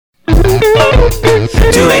Two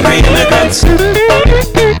angry immigrants. Two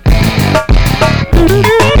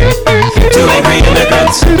angry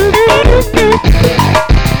immigrants.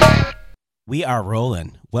 We are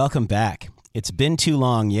rolling. Welcome back. It's been too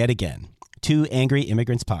long yet again. Two Angry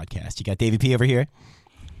Immigrants podcast. You got Davey P over here.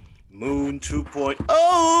 Moon 2.0.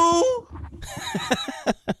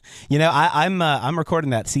 You know, I'm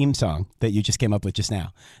recording that theme song that you just came up with just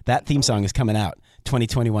now. That theme song is coming out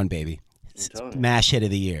 2021, baby. It's smash hit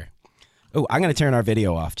of the year. Oh, I'm going to turn our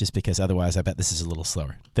video off just because otherwise I bet this is a little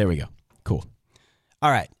slower. There we go. Cool. All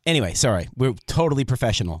right. Anyway, sorry. We're totally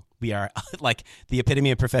professional. We are like the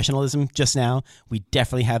epitome of professionalism just now. We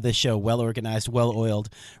definitely have this show well organized, well oiled,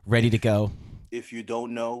 ready to go. If you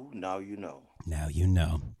don't know, now you know. Now you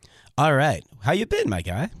know. All right. How you been, my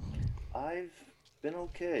guy? I've been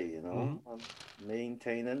okay, you know. I'm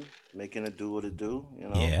maintaining, making it do what it do, you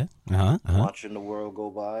know. Yeah. Watching the world go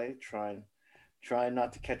by, trying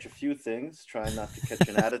not to catch a few things, trying not to catch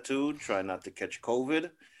an attitude, trying not to catch COVID.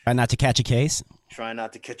 Try not to catch a case. Trying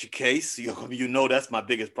not to catch a case. You know that's my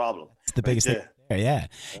biggest problem. It's the biggest thing. Yeah.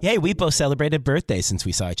 Hey, we both celebrated birthdays since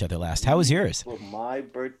we saw each other last. How was yours? Well, my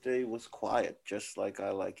birthday was quiet, just like I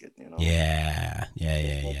like it, you know. Yeah.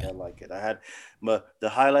 I like it. I had the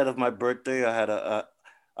highlight of my birthday. I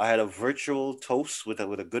had a virtual toast with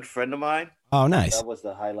a good friend of mine. Oh, nice. That was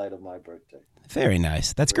the highlight of my birthday. Very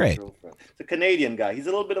nice. That's great. It's a Canadian guy. He's a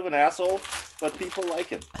little bit of an asshole, but people like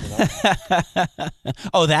him. You know?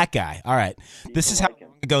 Oh, that guy. All right. This is how like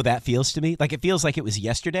him. long ago that feels to me. Like it feels like it was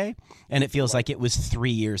yesterday, and it feels like it was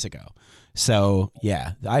 3 years ago. So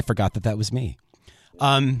yeah, I forgot that was me.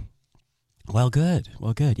 Well, good.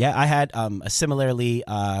 Yeah, I had a similarly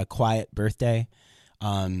quiet birthday.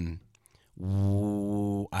 I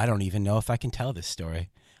don't even know if I can tell this story.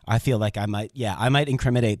 I feel like I might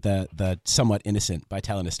incriminate the somewhat innocent by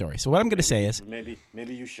telling a story. So what I'm going to say is maybe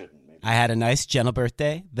you shouldn't. Maybe. I had a nice gentle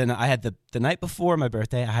birthday. Then I had the night before my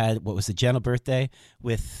birthday, I had what was the gentle birthday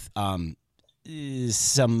with I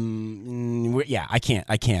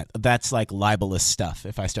can't. That's like libelous stuff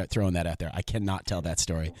if I start throwing that out there. I cannot tell that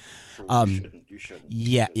story. You shouldn't.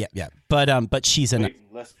 Yeah. But she's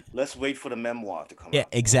Let's wait for the memoir to come out. Yeah,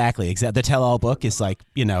 exactly. The tell-all book is like,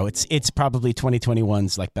 you know, it's probably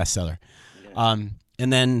 2021's like bestseller. Yeah.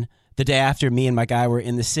 And then the day after, me and my guy were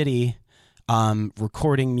in the city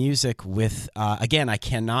recording music with again, I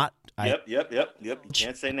cannot. Yep. You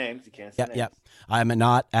can't say names. Yep. I'm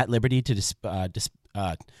not at liberty to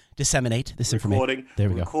disseminate this information. There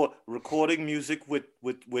we go. Recording music with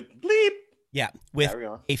bleep. Yeah, with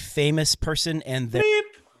a famous person and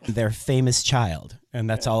their famous child, and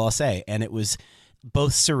that's all I'll say. And it was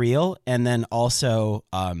both surreal, and then also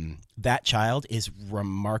that child is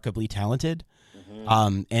remarkably talented,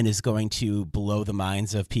 and is going to blow the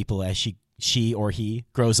minds of people as she or he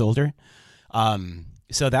grows older.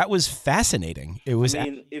 So that was fascinating. It was. I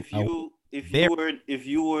mean, if you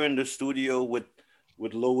were in the studio with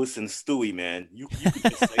Lois and Stewie, man, you could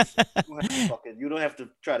just say something. You don't have to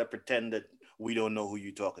try to pretend that we don't know who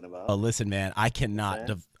you're talking about. Oh, listen, man, I cannot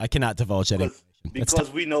divulge that information.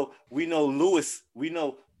 Because we know Lewis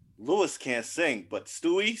can't sing, but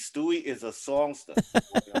Stewie is a songster.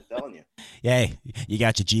 I'm telling you. Yay, you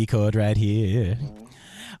got your G code right here.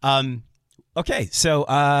 Okay, so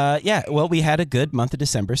well, we had a good month of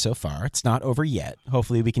December so far. It's not over yet.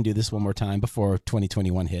 Hopefully, we can do this one more time before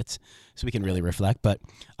 2021 hits, so we can really reflect. But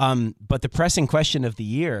the pressing question of the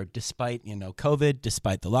year, despite COVID,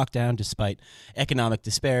 despite the lockdown, despite economic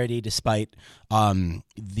disparity, despite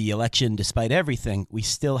the election, despite everything, we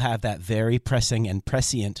still have that very pressing and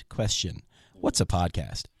prescient question: what's a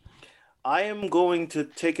podcast? I am going to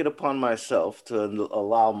take it upon myself to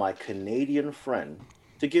allow my Canadian friend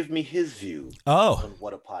to give me his view on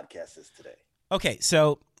what a podcast is today. Okay,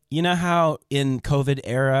 so you know how in COVID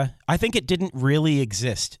era, I think it didn't really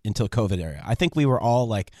exist until COVID era. I think we were all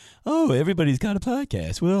like, oh, everybody's got a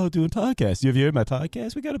podcast. We're all doing podcasts. Have you heard my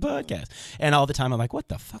podcast? We got a podcast. And all the time I'm like, what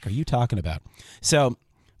the fuck are you talking about? So,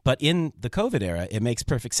 but in the COVID era, it makes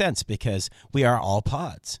perfect sense because we are all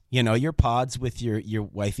pods. You know, you're pods with your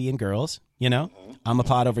wifey and girls, you know? I'm a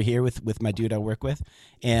pod over here with my dude I work with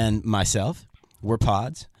and myself. We're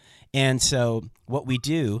pods. And so what we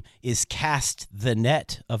do is cast the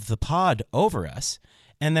net of the pod over us,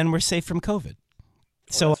 and then we're safe from COVID.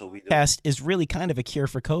 So podcast is really kind of a cure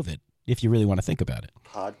for COVID, if you really want to think about it.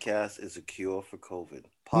 Podcast is a cure for COVID.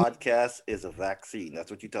 Podcast is a vaccine. That's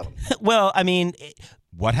what you tell them. Well, I mean,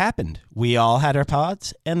 what happened? We all had our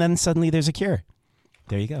pods, and then suddenly there's a cure.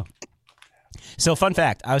 There you go. So fun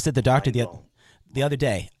fact, I was at the doctor the other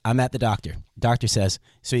day. I'm at the doctor. Doctor says,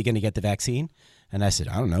 so you're going to get the vaccine? And I said,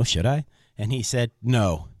 I don't know, should I? And he said,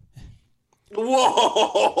 no.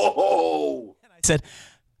 Whoa! I said,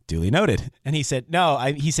 duly noted. And he said, no,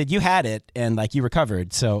 he said, you had it and like you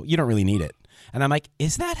recovered, so you don't really need it. And I'm like,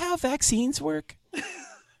 is that how vaccines work?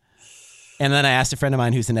 And then I asked a friend of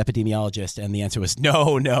mine who's an epidemiologist, and the answer was,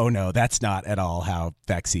 no, that's not at all how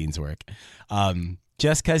vaccines work.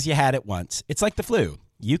 Just because you had it once. It's like the flu.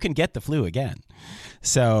 You can get the flu again.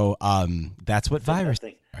 So that's what virus.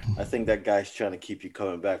 I think that guy's trying to keep you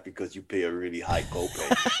coming back because you pay a really high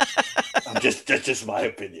copay. That's just my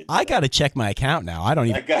opinion. I got to check my account now. I don't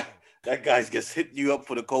even. That guy's just hitting you up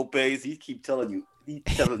for the copays. He's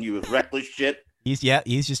telling you reckless shit. He's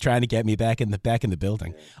just trying to get me back in the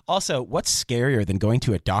building. Also, what's scarier than going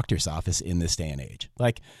to a doctor's office in this day and age?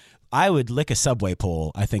 Like, I would lick a subway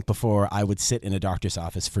pole, I think, before I would sit in a doctor's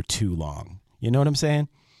office for too long. You know what I'm saying?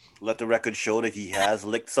 Let the record show that he has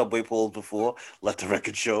licked subway poles before. Let the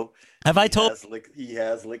record show. Have I told? He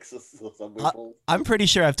has licked subway poles. I'm pretty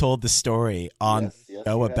sure I've told the story on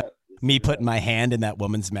about me putting my hand in that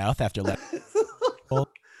woman's mouth after letting.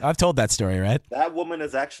 I've told that story, right? That woman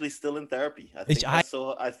is actually still in therapy. I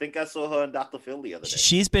think I saw her in Dr. Phil the other day.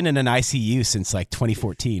 She's been in an ICU since like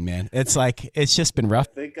 2014, man. It's just been rough.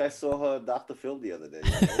 I think I saw her in Dr. Phil the other day.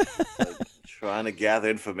 Like, trying to gather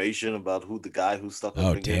information about who the guy who stuck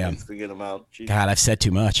her finger in, figuring him out. God, I've said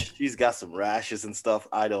too much. She's got some rashes and stuff.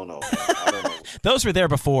 I don't know. I don't know. Those were there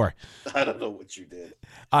before. I don't know what you did.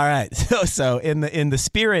 All right. So in the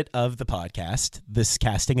spirit of the podcast, this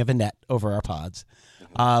casting of a net over our pods,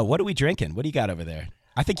 what are we drinking? What do you got over there?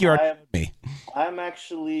 I think you are me. I'm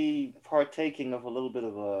actually partaking of a little bit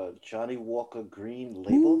of a Johnny Walker Green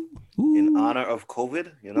label in honor of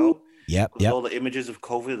COVID, you know? Yep. All the images of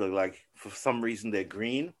COVID are like, for some reason, they're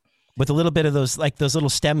green. With a little bit of those little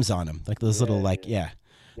stems on them. Like those little.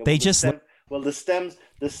 They just... the stems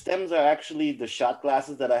are actually the shot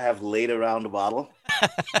glasses that I have laid around the bottle.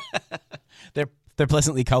 They're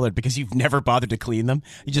pleasantly colored because you've never bothered to clean them.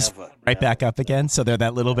 You just never back up again. So they're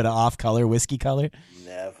that little bit of off color whiskey color.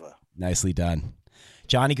 Never. Nicely done.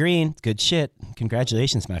 Johnny Green, good shit.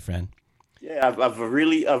 Congratulations, my friend. Yeah, I've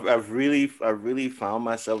really found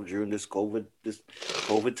myself during this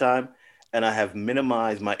COVID time, and I have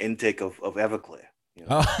minimized my intake of Everclear. You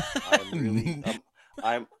know,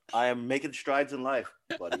 I am making strides in life,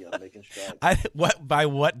 buddy. I'm making strides. By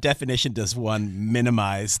what definition does one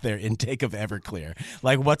minimize their intake of Everclear?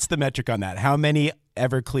 Like, what's the metric on that? How many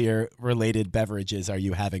Everclear-related beverages are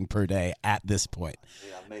you having per day at this point?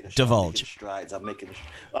 Yeah, Divulge. I'm making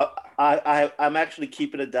strides. I'm actually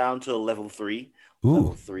keeping it down to level 3. Ooh.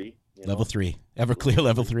 Level 3. Level 3. Everclear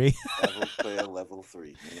level 3. Everclear level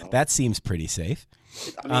 3. You know? That seems pretty safe.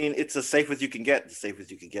 I mean, it's as safe as you can get. As safe as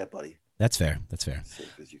you can get, buddy. That's fair. As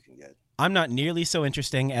safe as you can get. I'm not nearly so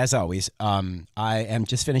interesting as always. I am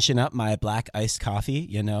just finishing up my black iced coffee,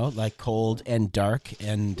 you know, like cold and dark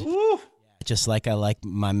and just like I like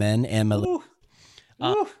my men and my... It's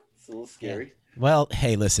a little scary. Yeah. Well,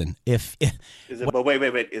 hey, listen, but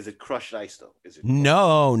wait, is it crushed ice though?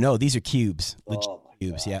 No, these are cubes.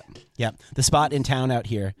 Cubes, yeah. The spot in town out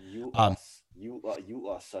here. You are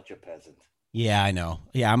such a peasant. Yeah, I know.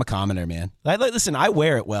 Yeah, I'm a commoner, man. Listen, I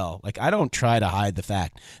wear it well. Like, I don't try to hide the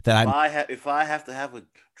fact that if I have to have a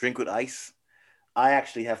drink with ice, I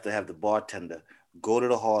actually have to have the bartender go to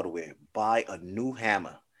the hardware, buy a new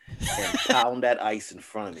hammer, and pound that ice in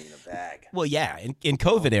front of me in a bag. Well, yeah, in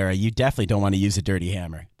COVID era, you definitely don't want to use a dirty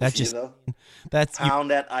hammer. That's just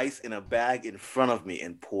pound that ice in a bag in front of me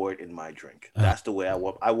and pour it in my drink. That's the way I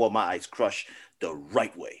want my ice crushed the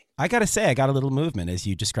right way. I gotta say, I got a little movement as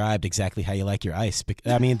you described exactly how you like your ice.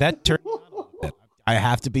 I mean, that turned. I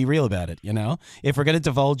have to be real about it, you know. If we're gonna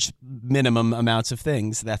divulge minimum amounts of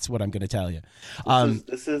things, that's what I'm gonna tell you.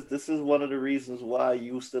 This is one of the reasons why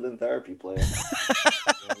you still in therapy, player.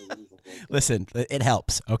 Listen, it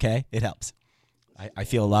helps. Okay, it helps. I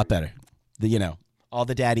feel a lot better. All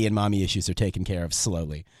the daddy and mommy issues are taken care of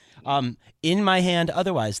slowly. In my hand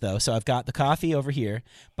otherwise though, so I've got the coffee over here,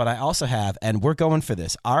 but I also have, and we're going for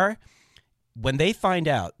this, when they find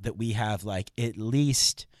out that we have like at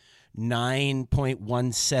least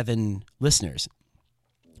 9.17 listeners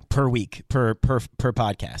per week, per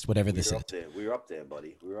podcast, whatever this is. We're up there,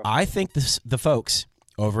 buddy. I think the folks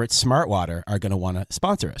over at Smart Water are going to want to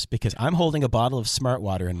sponsor us because I'm holding a bottle of Smart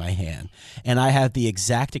Water in my hand, and I have the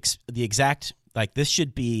exact like this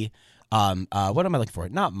should be what am I looking for?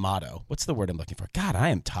 Not motto. What's the word I'm looking for? God, I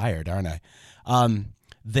am tired, aren't I?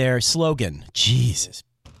 Their slogan. Jesus,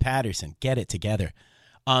 Patterson, get it together.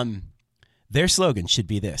 Their slogan should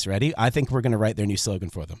be this. Ready? I think we're going to write their new slogan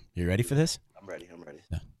for them. You ready for this? I'm ready.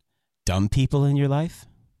 No. Dumb people in your life?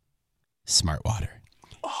 Smart Water.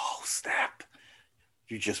 Oh, snap.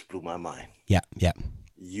 You just blew my mind. Yeah.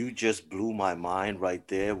 You just blew my mind right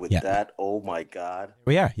there with Yeah. that. Oh my God.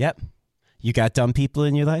 We are. Yep. You got dumb people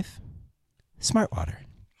in your life? Smart water.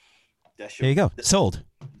 That shit, There you go. Sold.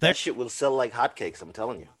 That shit will sell like hotcakes. I'm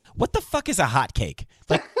telling you. What the fuck is a hot cake?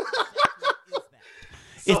 Like,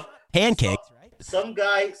 So- it's pancakes, right? Some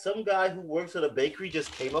guy who works at a bakery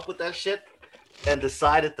just came up with that shit and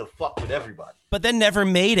decided to fuck with everybody. But then never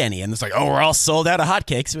made any. And it's like, oh, we're all sold out of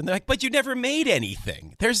hotcakes. And they're like, but you never made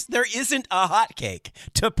anything. There isn't a hotcake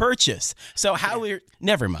to purchase. So how we're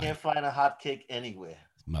never mind. Can't find a hotcake anywhere.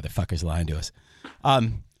 Motherfuckers lying to us.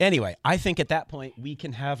 Anyway, I think at that point we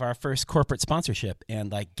can have our first corporate sponsorship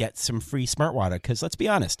and like get some free smart water. Because let's be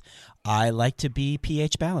honest, I like to be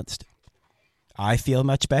pH balanced. I feel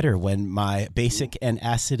much better when my basic and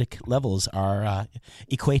acidic levels are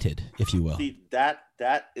equated, if you will. See, that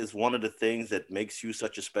is one of the things that makes you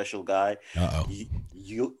such a special guy. Uh-oh.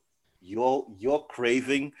 Your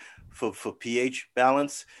craving for pH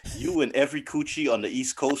balance, you and every coochie on the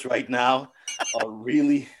East Coast right now are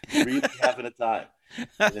really having a time.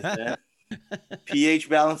 Understand? pH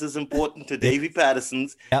balance is important to Davy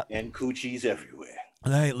Patterson's and coochies everywhere.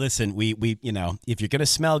 Hey, listen, we if you're gonna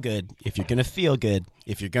smell good, if you're gonna feel good,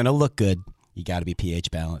 if you're gonna look good, you got to be pH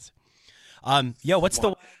balanced. What's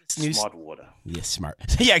the news? Smart water? Yeah, smart.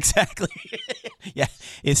 Yeah, exactly. Yeah,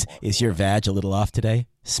 is your vag a little off today?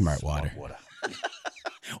 Smart water.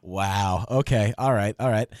 Wow. Okay. All right.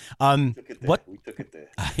 What? We took it there.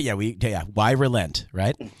 Yeah. Why relent,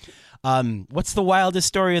 right? What's the wildest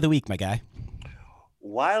story of the week, my guy?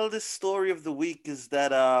 Wildest story of the week is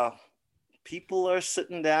that people are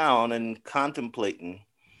sitting down and contemplating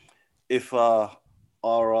if our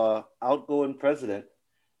outgoing president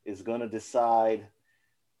is going to decide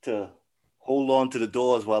to hold on to the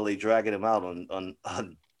doors while they dragging him out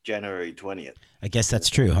on January 20th. I guess that's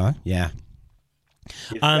true, huh? Yeah.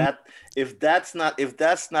 If that's not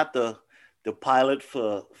the pilot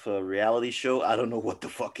for a reality show, I don't know what the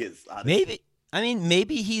fuck is. Honestly.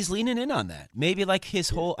 Maybe he's leaning in on that. Maybe like his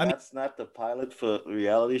whole. That's not the pilot for a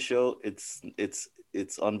reality show. It's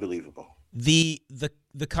unbelievable. The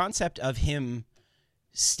concept of him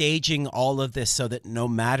staging all of this so that no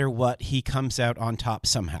matter what, he comes out on top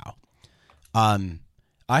somehow.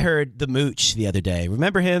 I heard the Mooch the other day.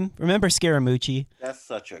 Remember him? Remember Scaramucci? That's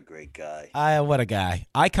such a great guy. What a guy.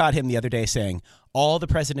 I caught him the other day saying all the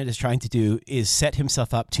president is trying to do is set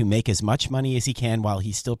himself up to make as much money as he can while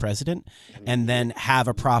he's still president and then have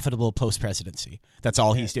a profitable post-presidency. That's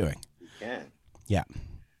all he's doing. He can. Yeah.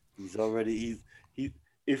 He's already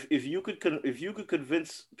if you could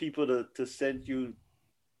convince people to send you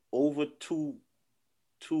over $2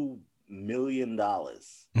 million.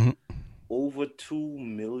 Mm-hmm. Over $2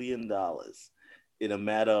 million in a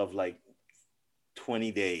matter of like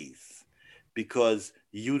 20 days because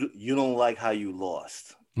you don't like how you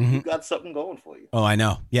lost. Mm-hmm. You got something going for you. Oh, I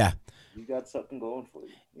know. Yeah. You got something going for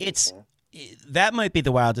you. That might be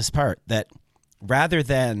the wildest part, that rather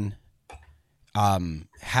than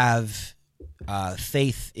have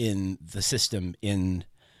faith in the system, in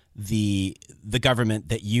the government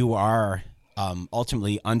that you are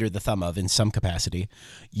ultimately under the thumb of in some capacity,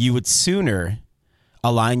 you would sooner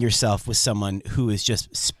align yourself with someone who is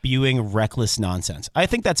just spewing reckless nonsense. I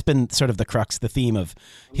think that's been sort of the crux, the theme of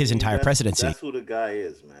his entire presidency. That's who the guy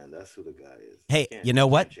is, man. That's who the guy is. Hey, you know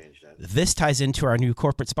what? This ties into our new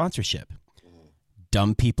corporate sponsorship. Mm-hmm.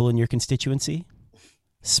 Dumb people in your constituency,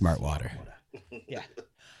 Smart Water. Yeah.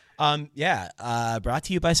 Brought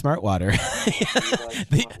to you by Smart Water.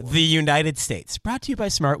 the United States. Brought to you by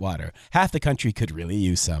Smart Water. Half the country could really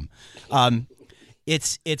use some.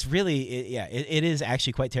 It's really, it is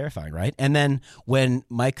actually quite terrifying, right? And then when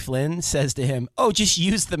Mike Flynn says to him, "Oh, just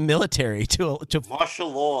use the military to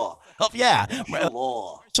martial law." Oh, yeah, martial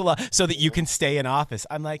law, so that you can stay in office.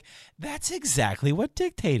 I'm like, that's exactly what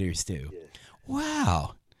dictators do. Yeah.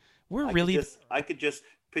 Wow, I could just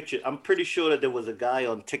picture. I'm pretty sure that there was a guy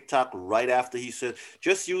on TikTok right after he said,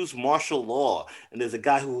 "Just use martial law," and there's a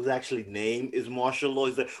guy whose actually name is martial law.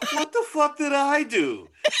 He's like, "What the fuck did I do?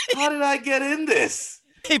 How did I get in this?"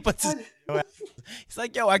 He puts he's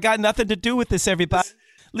like, "Yo, I got nothing to do with this, everybody.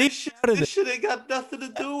 Leave this out of this. Shit ain't got nothing to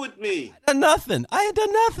do with me. I had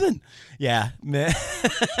done nothing. Yeah, man.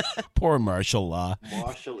 Poor martial law.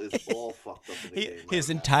 Marshall is all fucked up in the game. His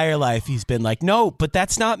entire life, he's been like, "No, but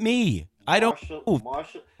that's not me.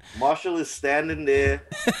 Marshall is standing there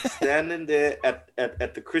at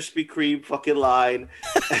the Krispy Kreme fucking line.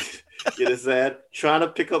 You understand? Trying to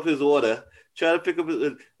pick up his order.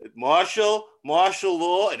 Marshall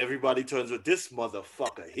law, and everybody turns with this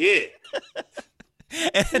motherfucker here.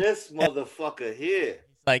 This motherfucker here.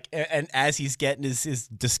 Like, and as he's getting his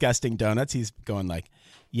disgusting donuts, he's going like,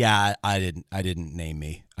 "Yeah, I didn't name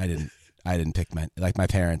me. I didn't pick my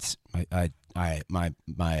parents. My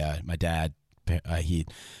dad.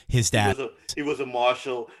 His dad. He was a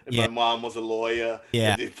marshal, and Yeah. my mom was a lawyer.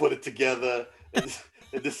 Yeah. And they put it together. And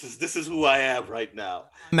this is who I am right now.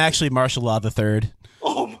 I'm actually martial law the third.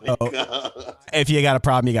 Oh my god! If you got a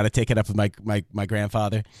problem, you got to take it up with my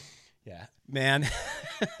grandfather. Yeah, man.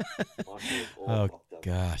 Oh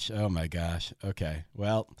gosh. Oh my gosh. Okay.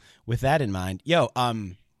 Well, with that in mind,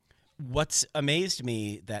 what's amazed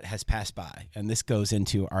me that has passed by, and this goes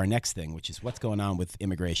into our next thing, which is what's going on with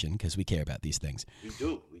immigration, because we care about these things. We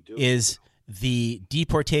do. Is the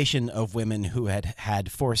deportation of women who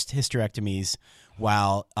had forced hysterectomies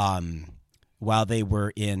while they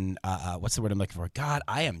were in what's the word I'm looking for? God,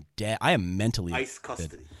 I am dead. I am mentally ICE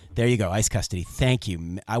custody. There you go, ICE custody. Thank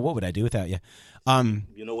you. What would I do without you?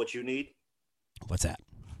 You know what you need? What's that?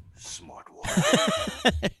 Smart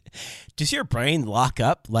water. Does your brain lock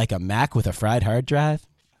up like a Mac with a fried hard drive?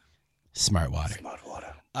 Smart water. Smart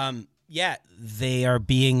water. Yeah, they are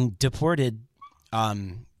being deported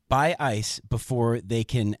by ICE before they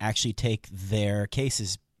can actually take their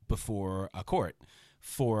cases before a court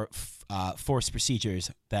for forced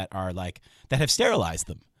procedures that have sterilized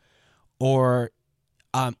them, or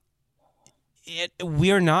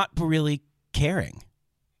we're not really caring.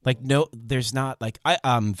 Like, no, there's not like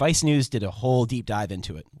Vice News did a whole deep dive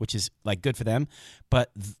into it, which is like good for them,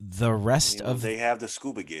 but the rest of they have the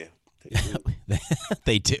scuba gear.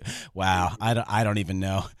 They do. Wow, I don't even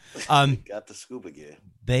know. Got the scuba gear.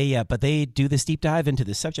 But they do this deep dive into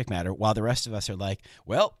the subject matter, while the rest of us are like,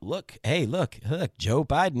 well, look, Joe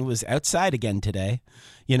Biden was outside again today.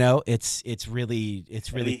 You know, it's really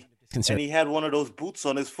concerning. And he had one of those boots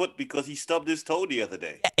on his foot because he stubbed his toe the other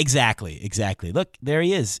day. Exactly. Look, there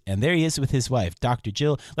he is, and there he is with his wife, Dr.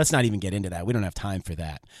 Jill. Let's not even get into that. We don't have time for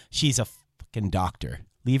that. She's a fucking doctor.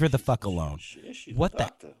 Leave her the fuck alone. She's What a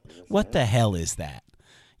doctor. What the hell is that?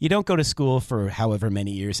 You don't go to school for however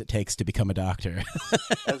many years it takes to become a doctor.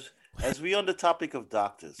 As we on the topic of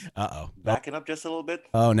doctors. Uh-oh. Backing up just a little bit.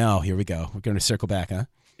 Oh, no. Here we go. We're going to circle back, huh?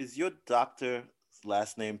 Is your doctor's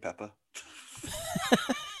last name Pepper?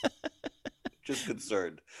 Just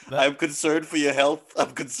concerned. I'm concerned for your health.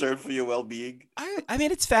 I'm concerned for your well-being. I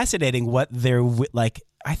mean, it's fascinating what they're like.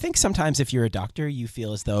 I think sometimes if you're a doctor, you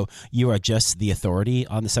feel as though you are just the authority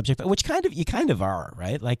on the subject, which you kind of are,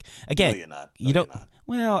 right? Like, again, No, you're not. you don't.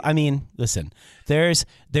 Well, I mean, listen. There's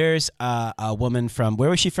a woman from,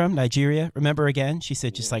 where was she from? Nigeria. Remember again? She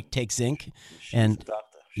said just like take zinc, She's and a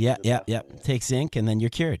doctor. yeah. Take zinc, and then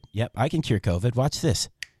you're cured. Yep, I can cure COVID. Watch this.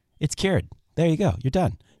 It's cured. There you go. You're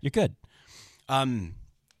done. You're good.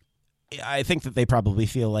 I think that they probably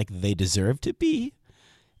feel like they deserve to be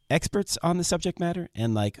experts on the subject matter,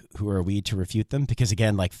 and like, who are we to refute them? Because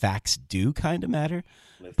again, like, facts do kind of matter.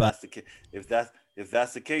 If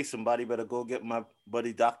that's the case, somebody better go get my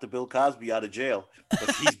buddy Dr. Bill Cosby out of jail,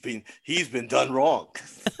 because he's been done wrong.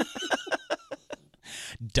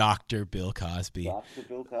 Dr. Bill Cosby. Dr.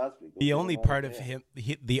 Bill Cosby. The only part of him,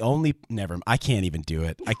 I can't even do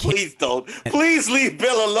it. I can't. Please don't. Please leave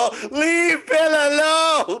Bill alone. Leave Bill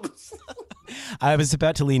alone. I was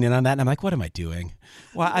about to lean in on that, and I'm like, what am I doing?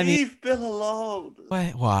 Well, I mean, leave Bill alone.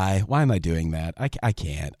 why am I doing that? I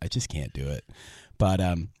can't. I just can't do it.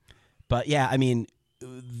 But yeah, I mean,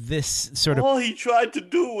 this sort of. All he tried to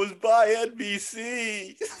do was buy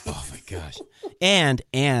NBC. Oh my gosh.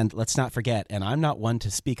 And let's not forget, and I'm not one to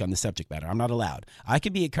speak on the subject matter. I'm not allowed. I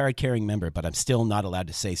could be a card-carrying member, but I'm still not allowed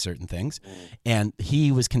to say certain things. And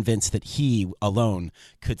he was convinced that he alone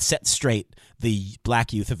could set straight the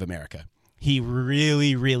black youth of America. He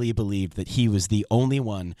really, really believed that he was the only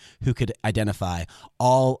one who could identify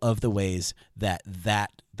all of the ways that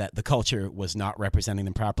the culture was not representing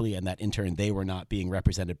them properly, and that in turn they were not being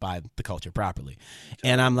represented by the culture properly.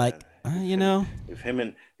 And I'm like, if him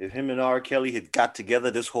and R. Kelly had got together,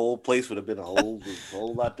 this whole place would have been a whole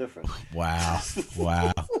lot different. Wow.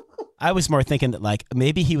 I was more thinking that like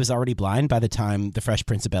maybe he was already blind by the time The Fresh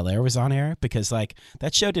Prince of Bel-Air was on air, because like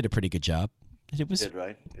that show did a pretty good job. It was, It did,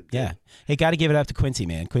 right? It did. yeah. Hey, got to give it up to Quincy,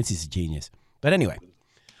 man. Quincy's a genius. But anyway.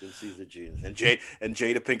 Quincy's a genius. And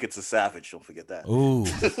Jada Pinkett's a savage. Don't forget that. Ooh,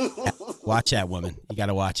 watch that woman. You got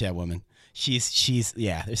to watch that woman. She's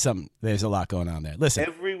yeah. There's a lot going on there. Listen,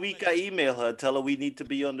 Every week I email her, tell her we need to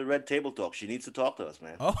be on the Red Table Talk. She needs to talk to us,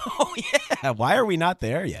 man. oh yeah. Why are we not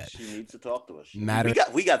there yet? She needs to talk to us.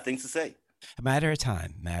 We got things to say. Matter of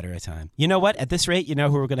time. You know what? At this rate, you know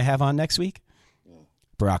who we're going to have on next week?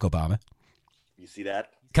 Barack Obama. You see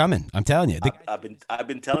that? coming. I'm telling you. I've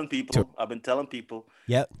been telling people. I've been telling people.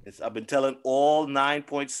 Yep. I've been telling all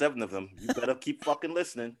 9.7 of them. You better keep fucking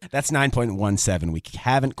listening. That's 9.17. We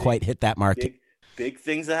haven't quite hit that mark. Big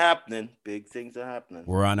things are happening. Big things are happening.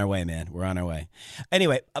 We're on our way, man. We're on our way.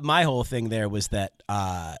 Anyway, my whole thing there was that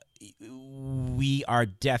we are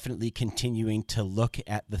definitely continuing to look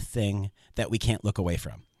at the thing that we can't look away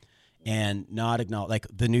from and not acknowledge, like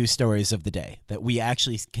the news stories of the day, that we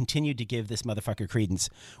actually continue to give this motherfucker credence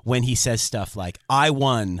when he says stuff like, I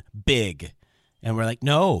won big. And we're like,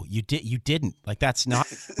 no, you didn't. Like, that's not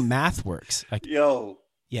how math works. Like, yo.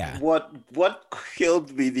 Yeah. What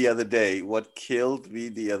killed me the other day?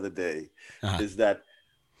 Is that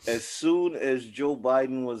as soon as Joe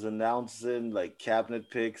Biden was announcing like cabinet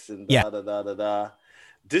picks and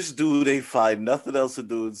this dude ain't find nothing else to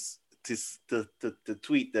do to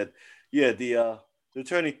tweet that the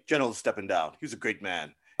attorney general is stepping down. He was a great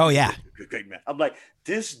man. Oh yeah, great man. I'm like,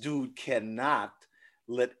 this dude cannot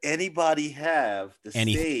let anybody have the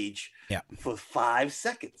stage for 5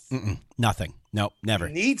 seconds. Nothing. Nope, never.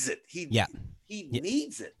 He needs it. He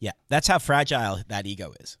needs it. Yeah, that's how fragile that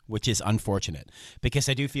ego is, which is unfortunate because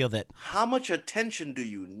I do feel that. How much attention do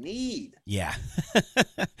you need? Yeah.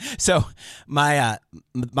 So my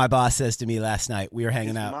boss says to me last night, we were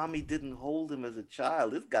hanging out. Mommy didn't hold him as a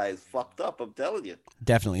child. This guy is fucked up. I'm telling you.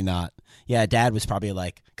 Definitely not. Yeah, Dad was probably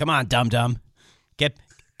like, "Come on, dum-dum,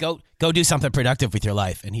 Go do something productive with your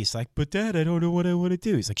life." And he's like, "But Dad, I don't know what I want to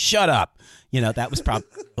do." He's like, "Shut up." You know, that was probably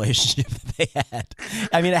the relationship that they had.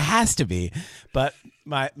 I mean, it has to be. But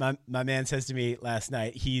my man says to me last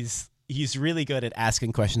night, he's really good at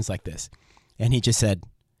asking questions like this. And he just said,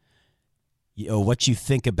 what you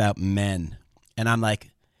think about men? And I'm like,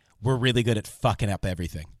 we're really good at fucking up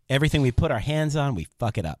everything. Everything we put our hands on, we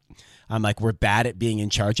fuck it up. I'm like, we're bad at being in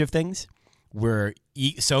charge of things. We're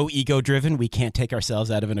so ego-driven, we can't take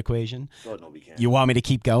ourselves out of an equation. Oh, no, we can't. You want me to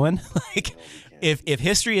keep going? Like, no, if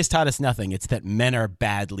history has taught us nothing, it's that men are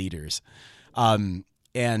bad leaders. And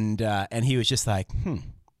he was just like,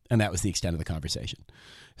 and that was the extent of the conversation.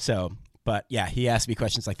 So, but yeah, he asked me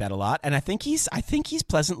questions like that a lot, and I think he's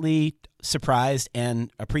pleasantly surprised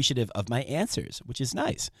and appreciative of my answers, which is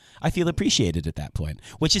nice. I feel appreciated at that point,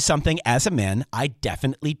 which is something as a man I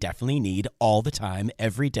definitely need all the time,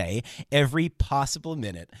 every day, every possible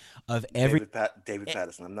minute of every. David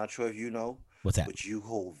Patterson, I'm not sure if you know. What's that? But you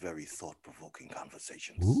hold very thought-provoking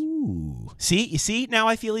conversations. Ooh. See, now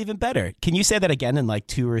I feel even better. Can you say that again in like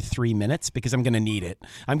 2 or 3 minutes? Because I'm going to need it.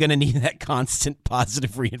 I'm going to need that constant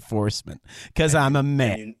positive reinforcement because I'm a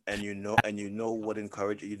man. And you know what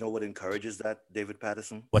encourages that, David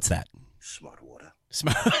Patterson? What's that? Smart water.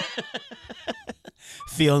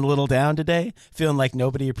 Feeling a little down today? Feeling like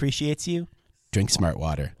nobody appreciates you? Drink smart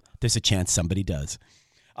water. There's a chance somebody does.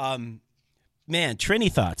 Man, Trini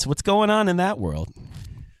Thoughts. What's going on in that world?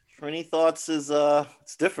 Trini Thoughts is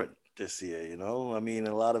it's different this year, you know. I mean,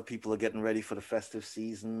 a lot of people are getting ready for the festive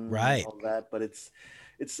season, right? And all that, but it's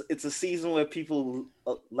a season where people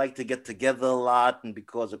like to get together a lot, and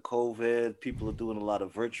because of COVID, people are doing a lot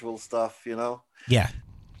of virtual stuff, you know. Yeah.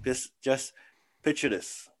 Just picture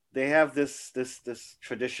this. They have this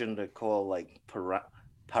tradition they call like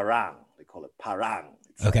parang. They call it parang.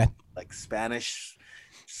 It's okay. Like Spanish.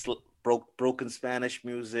 Broken Spanish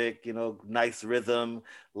music, you know, nice rhythm.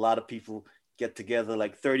 A lot of people get together,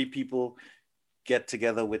 like 30 people get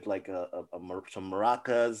together with like some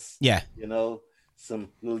maracas, you know, some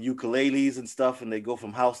little ukuleles and stuff, and they go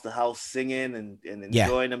from house to house singing and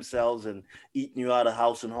enjoying themselves and eating you out of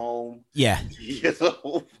house and home. Yeah. You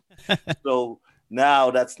know? So now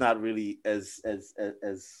that's not really as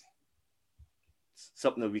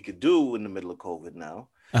something that we could do in the middle of COVID now.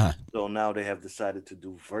 Uh-huh. So now they have decided to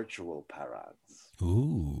do virtual parades.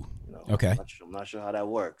 Ooh. You know, okay. I'm not sure how that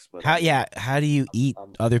works, but how do you eat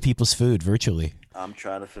other people's food virtually? I'm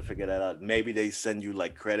trying to figure that out. Maybe they send you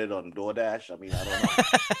like credit on DoorDash. I mean, I don't know.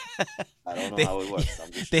 I don't know how it works.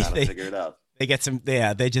 I'm just trying to figure it out. They get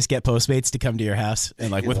they just get Postmates to come to your house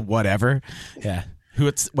and like with whatever. Yeah.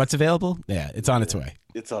 What's available? Yeah, it's on its way.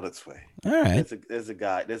 It's on its way. All right. There's a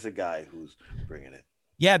guy who's bringing it.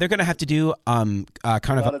 Yeah, they're gonna have to do kind of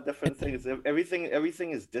a lot of different things.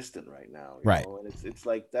 Everything is distant right now, right? Know? And it's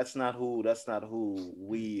like that's not who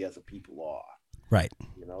we as a people are, right?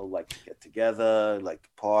 You know, like to get together, like to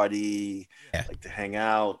party, like to hang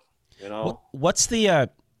out. You know, what's the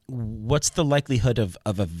likelihood of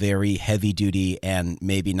a very heavy duty and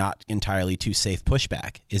maybe not entirely too safe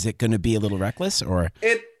pushback? Is it going to be a little reckless or?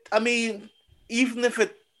 I mean, even if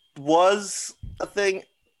it was a thing.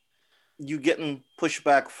 You getting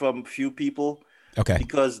pushback from few people, okay?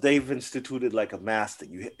 Because they've instituted like a mask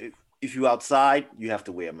thing. if you're outside, you have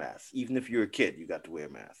to wear a mask. Even if you're a kid, you got to wear a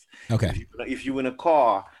mask. Okay. If you're in a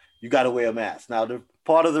car, you got to wear a mask. Now, the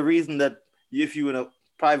part of the reason that if you're in a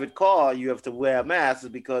private car, you have to wear a mask is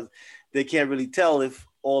because they can't really tell if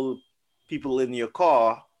all people in your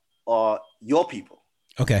car are your people.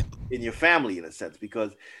 Okay. In your family, in a sense,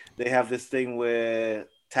 because they have this thing where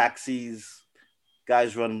taxis,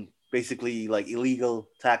 guys run basically like illegal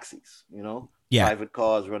taxis, you know? Yeah. Private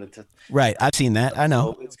cars running to. Right. I've seen that. I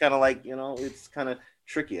know. So it's kind of like, it's kind of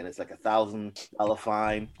tricky, and it's like $1,000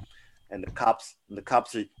 fine. And the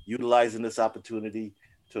cops are utilizing this opportunity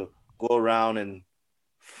to go around and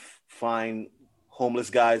find homeless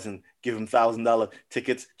guys and give them $1,000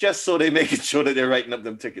 tickets just so they making sure that they're writing up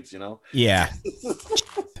them tickets, Yeah.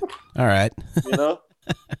 All right.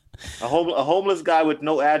 A homeless guy with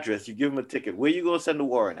no address, you give him a ticket. Where you gonna send the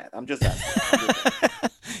warrant at? I'm just asking.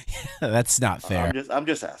 That's not fair. I'm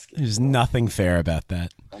just asking. There's nothing fair about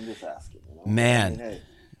that. I'm just asking. Man. Hey,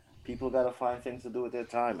 people gotta find things to do with their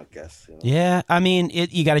time, I guess. Yeah, I mean,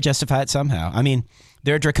 you got to justify it somehow. I mean,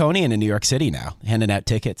 they're draconian in New York City now, handing out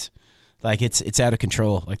tickets. Like it's out of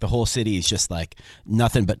control. Like the whole city is just like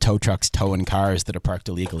nothing but tow trucks towing cars that are parked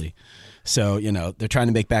illegally. So they're trying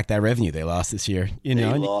to make back that revenue they lost this year. They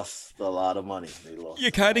lost a lot of money.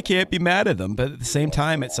 You kind of can't be mad at them, but at the same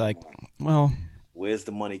time, it's like, well, where's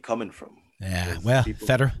the money coming from? Yeah, well,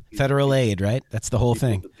 federal aid, right? That's the whole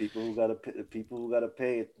thing. The people who gotta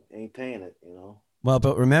pay it ain't paying it. Well,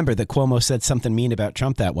 but remember that Cuomo said something mean about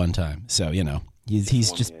Trump that one time, so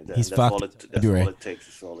he's fucked. That's all it takes.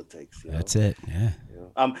 That's all it takes. That's it. Yeah.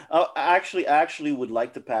 I actually would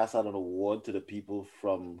like to pass out an award to the people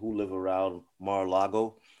who live around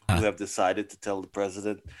Mar-a-Lago who have decided to tell the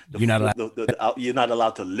president you're not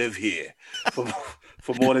allowed to live here for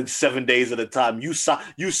more than 7 days at a time. You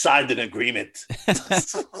signed an agreement.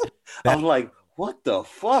 I'm like, what the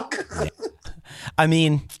fuck? I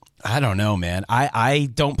mean, I don't know, man. I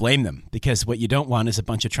don't blame them, because what you don't want is a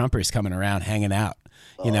bunch of Trumpers coming around hanging out.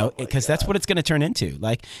 Because that's what it's going to turn into.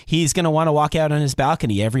 Like, he's going to want to walk out on his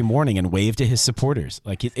balcony every morning and wave to his supporters.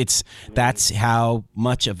 Like, that's how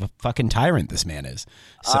much of a fucking tyrant this man is.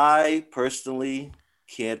 So, I personally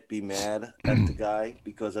can't be mad at the guy,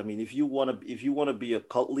 because I mean, if you want to be a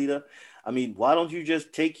cult leader, I mean, why don't you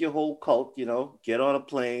just take your whole cult, get on a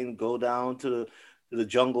plane, go down to the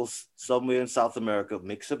jungles somewhere in South America,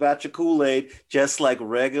 mix a batch of Kool-Aid, just like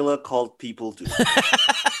regular cult people do.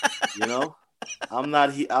 I'm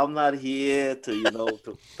not here to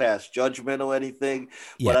to pass judgment or anything.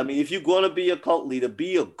 Yeah. But I mean, if you're going to be a cult leader,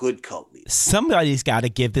 be a good cult leader. Somebody's got to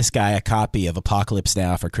give this guy a copy of Apocalypse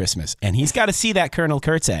Now for Christmas, and he's got to see that Colonel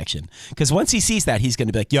Kurtz action, because once he sees that, he's going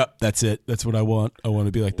to be like, "Yep, that's it. That's what I want. I want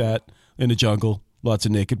to be like that in the jungle, lots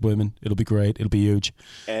of naked women. It'll be great. It'll be huge."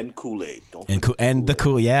 And Kool-Aid.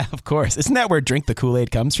 Yeah, of course. Isn't that where drink the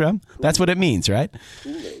Kool-Aid comes from? Kool-Aid. That's what it means, right?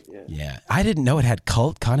 Kool-Aid, yeah. Yeah, I didn't know it had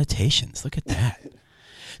cult connotations. Look at that.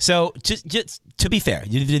 So, just to be fair,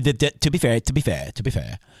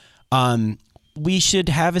 we should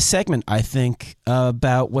have a segment, I think,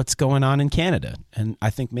 about what's going on in Canada, and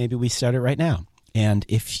I think maybe we start it right now. And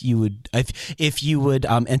if you would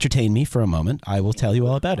entertain me for a moment, I will tell you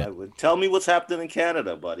all about it. Tell me what's happening in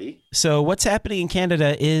Canada, buddy. So what's happening in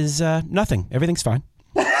Canada is nothing. Everything's fine.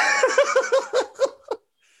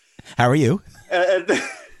 How are you?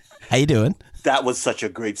 How you doing? That was such a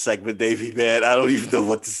great segment, Davey, man. I don't even know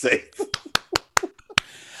what to say.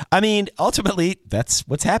 I mean, ultimately, that's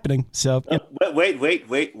what's happening. So wait.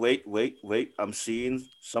 I'm seeing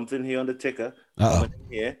something here on the ticker.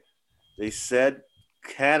 Here. They said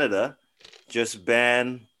Canada just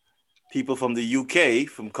banned people from the UK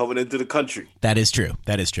from coming into the country. That is true.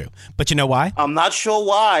 But you know why? I'm not sure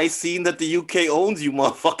why, seeing that the UK owns you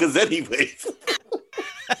motherfuckers anyways.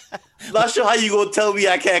 Not sure how you gonna tell me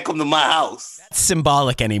I can't come to my house. That's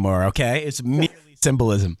symbolic anymore, okay? It's merely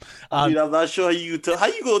symbolism. I'm not sure how you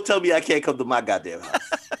gonna tell me I can't come to my goddamn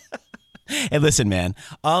house. Hey, listen, man.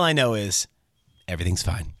 All I know is everything's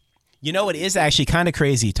fine. You know, it is actually kind of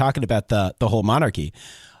crazy talking about the whole monarchy.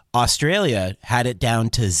 Australia had it down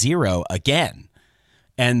to 0 again.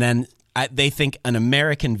 And then they think an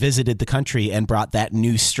American visited the country and brought that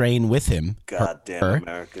new strain with him. Goddamn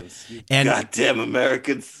Americans. Goddamn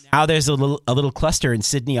Americans. Now there's a little cluster in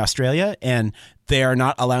Sydney, Australia, and they are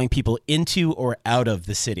not allowing people into or out of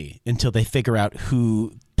the city until they figure out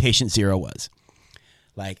who patient 0 was.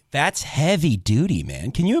 Like, that's heavy duty,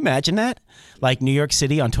 man. Can you imagine that? Like New York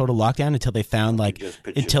City on total lockdown until they found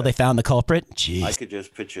they found the culprit. Jeez. I could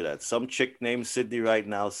just picture that. Some chick named Sydney right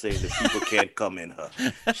now saying that people can't come in her.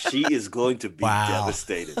 She is going to be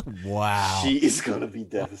devastated. Wow. She is going to be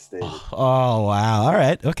devastated. Oh, wow. All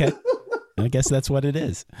right. Okay. I guess that's what it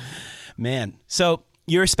is, man. So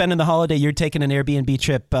you're spending the holiday. You're taking an Airbnb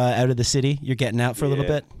trip out of the city. You're getting out for a little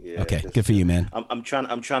bit. Yeah, okay, good for you, man. I'm trying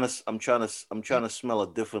to smell a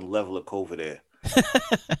different level of COVID air.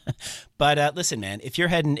 But listen, man, if you're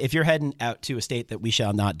heading out to a state that we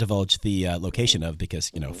shall not divulge the location of,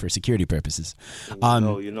 because for security purposes,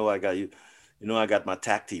 I got my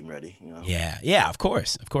TAC team ready. Yeah, of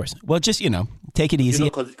course. Well, just take it easy.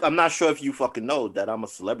 Because I'm not sure if you fucking know that I'm a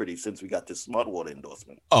celebrity since we got this smart water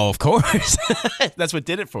endorsement. Oh, of course. That's what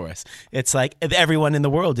did it for us. It's like everyone in the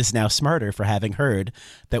world is now smarter for having heard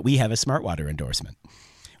that we have a smart water endorsement.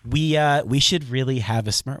 We should really have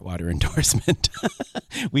a smart water endorsement.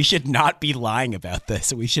 We should not be lying about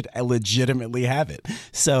this. We should legitimately have it.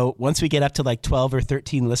 So once we get up to like 12 or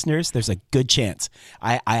 13 listeners, there's a good chance.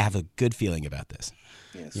 I have a good feeling about this.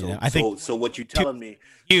 Yeah, so what you're telling me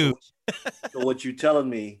so what you're telling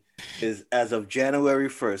me is as of January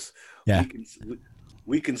 1st,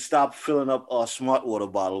 we can stop filling up our smart water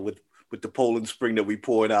bottle with the Poland Spring that we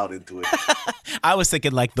pouring out into it. I was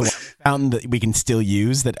thinking like the fountain that we can still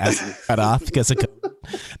use that hasn't cut off because of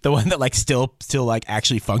the one that like still like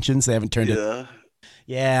actually functions. They haven't turned it.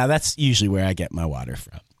 Yeah, that's usually where I get my water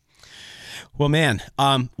from. Well, man.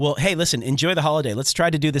 Well, hey, listen, enjoy the holiday. Let's try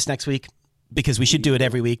to do this next week because we should do it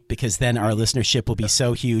every week because then our listenership will be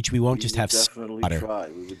so huge. We won't just have water.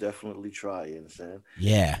 We would definitely try. You understand?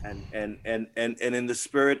 Yeah. And in the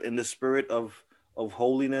spirit of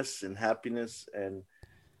holiness and happiness and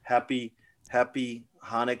happy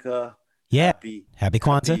Hanukkah. Yeah. Happy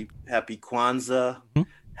Kwanzaa. Happy Kwanzaa. Mm-hmm.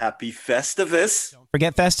 Happy Festivus. Don't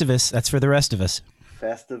forget Festivus. That's for the rest of us.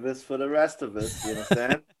 Festivus for the rest of us. You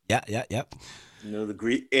understand? Yeah.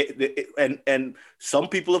 And some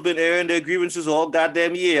people have been airing their grievances all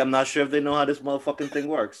goddamn year. I'm not sure if they know how this motherfucking thing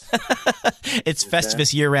works. It's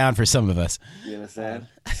Festivus year round for some of us. You understand?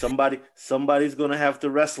 Somebody's gonna have to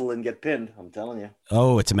wrestle and get pinned. I'm telling you.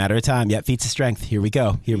 Oh, it's a matter of time. Yeah, feats of strength. Here we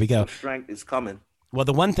go. Strength is coming. Well,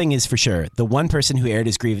 the one thing is for sure, the one person who aired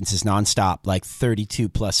his grievances nonstop, like 32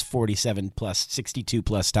 plus, 47 plus, 62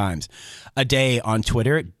 plus times a day on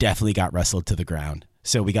Twitter, definitely got wrestled to the ground.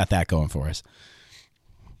 So we got that going for us.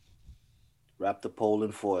 Wrap the pole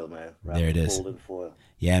in foil, man. There it is. Pole in foil.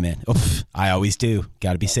 Yeah, man. Oof, I always do.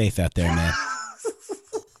 Got to be safe out there, man.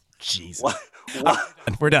 Jesus.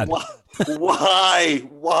 We're done. Why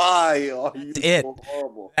are you so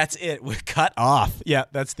horrible? That's it. We're cut off. Yeah,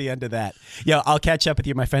 that's the end of that. Yo, I'll catch up with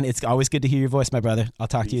you, my friend. It's always good to hear your voice, my brother. I'll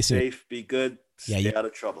talk to you soon. Be safe, be good, stay out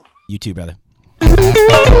of trouble. You too, brother. Two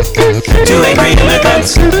angry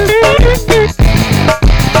immigrants.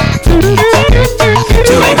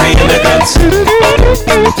 Two angry immigrants.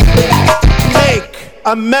 Make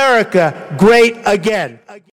America great again.